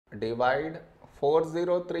divide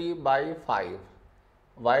 403 by 5.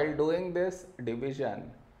 While doing this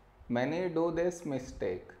division, many do this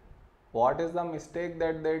mistake. What is the mistake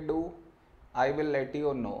that they do? I will let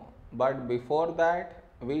you know. But before that,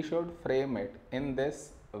 we should frame it in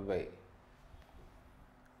this way.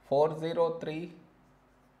 403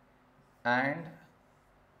 and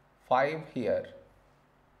 5 here.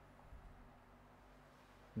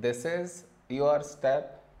 This is your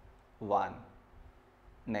step 1.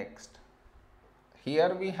 Next,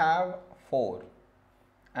 here we have 4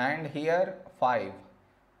 and here 5.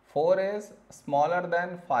 4 is smaller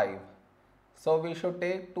than 5. So we should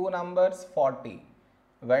take two numbers 40.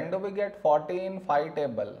 When do we get 40 in 5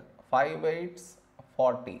 table? 5 8s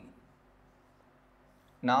 40.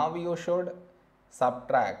 Now you should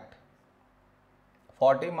subtract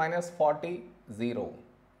 40 minus 40, 0.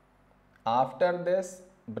 After this,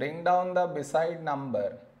 bring down the beside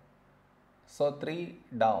number. So 3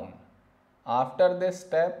 down. After this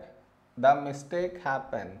step, the mistake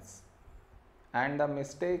happens. And the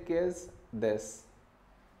mistake is this.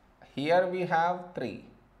 Here we have 3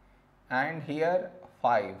 and here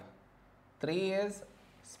 5. 3 is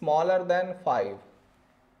smaller than 5.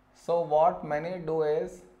 So what many do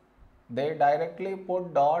is they directly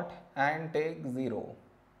put dot and take 0,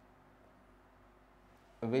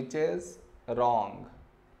 which is wrong.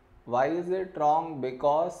 Why is it wrong?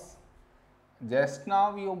 Because just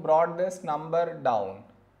now you brought this number down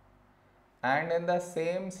and in the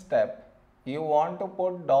same step you want to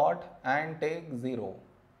put dot and take 0,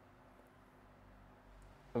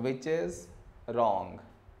 which is wrong.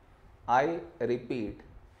 I repeat,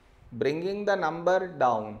 bringing the number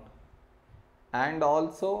down and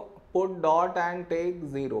also put dot and take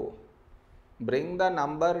 0. Bring the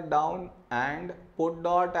number down and put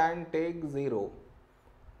dot and take 0.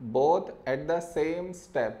 Both at the same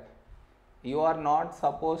step you are not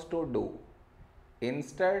supposed to do.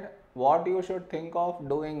 Instead, what you should think of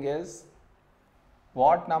doing is,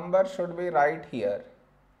 what number should we write here?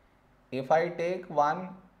 If I take 1,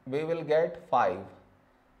 we will get 5.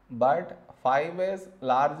 But 5 is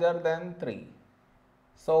larger than 3.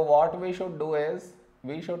 So what we should do is,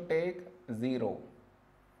 we should take 0.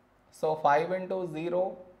 So 5 into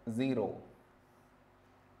 0, 0.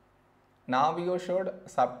 Now you should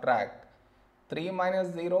subtract 3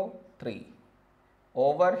 minus 0, 3.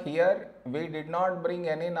 Over here we did not bring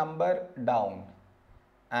any number down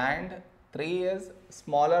and 3 is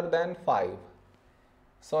smaller than 5.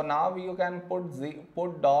 So now you can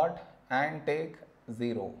put dot and take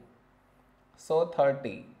 0. So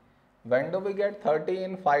 30. When do we get 30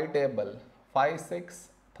 in 5 table? 5 6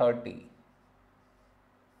 30.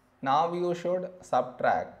 Now you should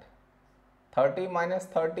subtract 30 minus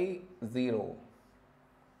 30, 0.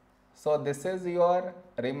 So this is your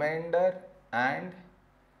remainder and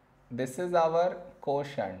this is our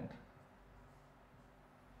quotient.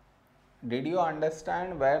 Did you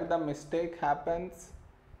understand where the mistake happens?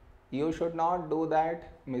 You should not do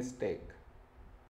that mistake.